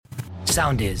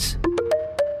Soundis.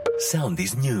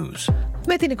 Soundis News.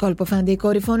 Με την Νικόλ Ποφάντη,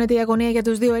 κορυφώνεται η αγωνία για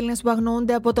τους δύο Έλληνες που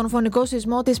αγνοούνται από τον φωνικό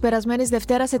σεισμό της περασμένης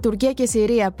Δευτέρα σε Τουρκία και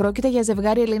Συρία. Πρόκειται για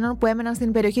ζευγάρι Ελλήνων που έμεναν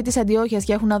στην περιοχή της Αντιόχειας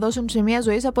και έχουν να δώσουν σημεία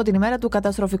ζωής από την ημέρα του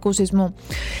καταστροφικού σεισμού.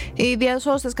 Οι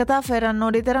διασώστες κατάφεραν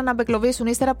νωρίτερα να απεκλωβίσουν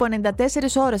ύστερα από 94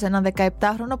 ώρες έναν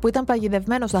 17χρονο που ήταν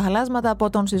παγιδευμένο στα χαλάσματα από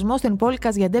τον σεισμό στην πόλη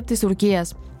Καζιαντέπ της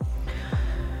Τουρκίας.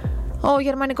 Ο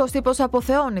γερμανικός τύπος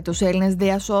αποθεώνει τους Έλληνες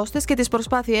διασώστες και τις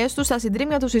προσπάθειές τους στα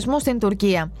συντρίμμια του σεισμού στην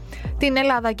Τουρκία. Την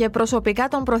Ελλάδα και προσωπικά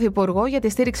τον Πρωθυπουργό για τη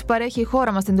στήριξη που παρέχει η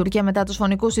χώρα μας στην Τουρκία μετά τους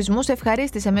φωνικούς σεισμούς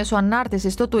ευχαρίστησε μέσω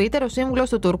ανάρτησης στο Twitter ο σύμβουλος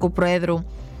του Τούρκου Προέδρου.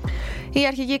 Οι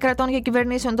αρχηγοί κρατών και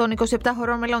κυβερνήσεων των 27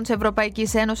 χωρών μελών της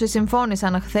Ευρωπαϊκής Ένωσης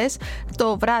συμφώνησαν χθες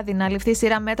το βράδυ να ληφθεί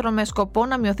σειρά μέτρων με σκοπό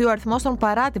να μειωθεί ο αριθμός των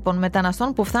παράτυπων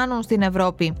μεταναστών που φτάνουν στην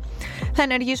Ευρώπη. Θα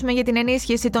ενεργήσουμε για την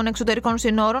ενίσχυση των εξωτερικών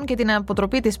συνόρων και την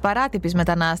αποτροπή της παράτυπης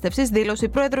μετανάστευσης, δήλωσε η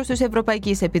πρόεδρος της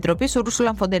Ευρωπαϊκής Επιτροπής,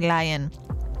 Ursula von der Leyen.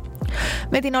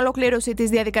 Με την ολοκλήρωση της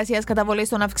διαδικασίας καταβολής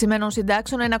των αυξημένων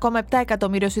συντάξεων, 1,7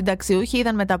 εκατομμύριο συνταξιούχοι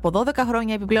είδαν μετά από 12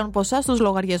 χρόνια επιπλέον ποσά στους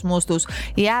λογαριασμούς τους.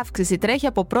 Η αύξηση τρέχει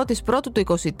από 1η Πρώτου του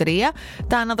 2023.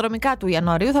 Τα αναδρομικά του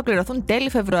Ιανουαρίου θα πληρωθούν τέλη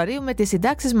Φεβρουαρίου με τις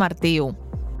συντάξεις Μαρτίου.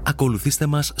 Ακολουθήστε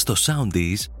μας στο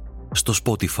Soundis, στο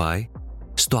Spotify,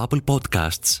 στο Apple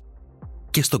Podcasts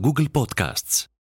και στο Google Podcasts.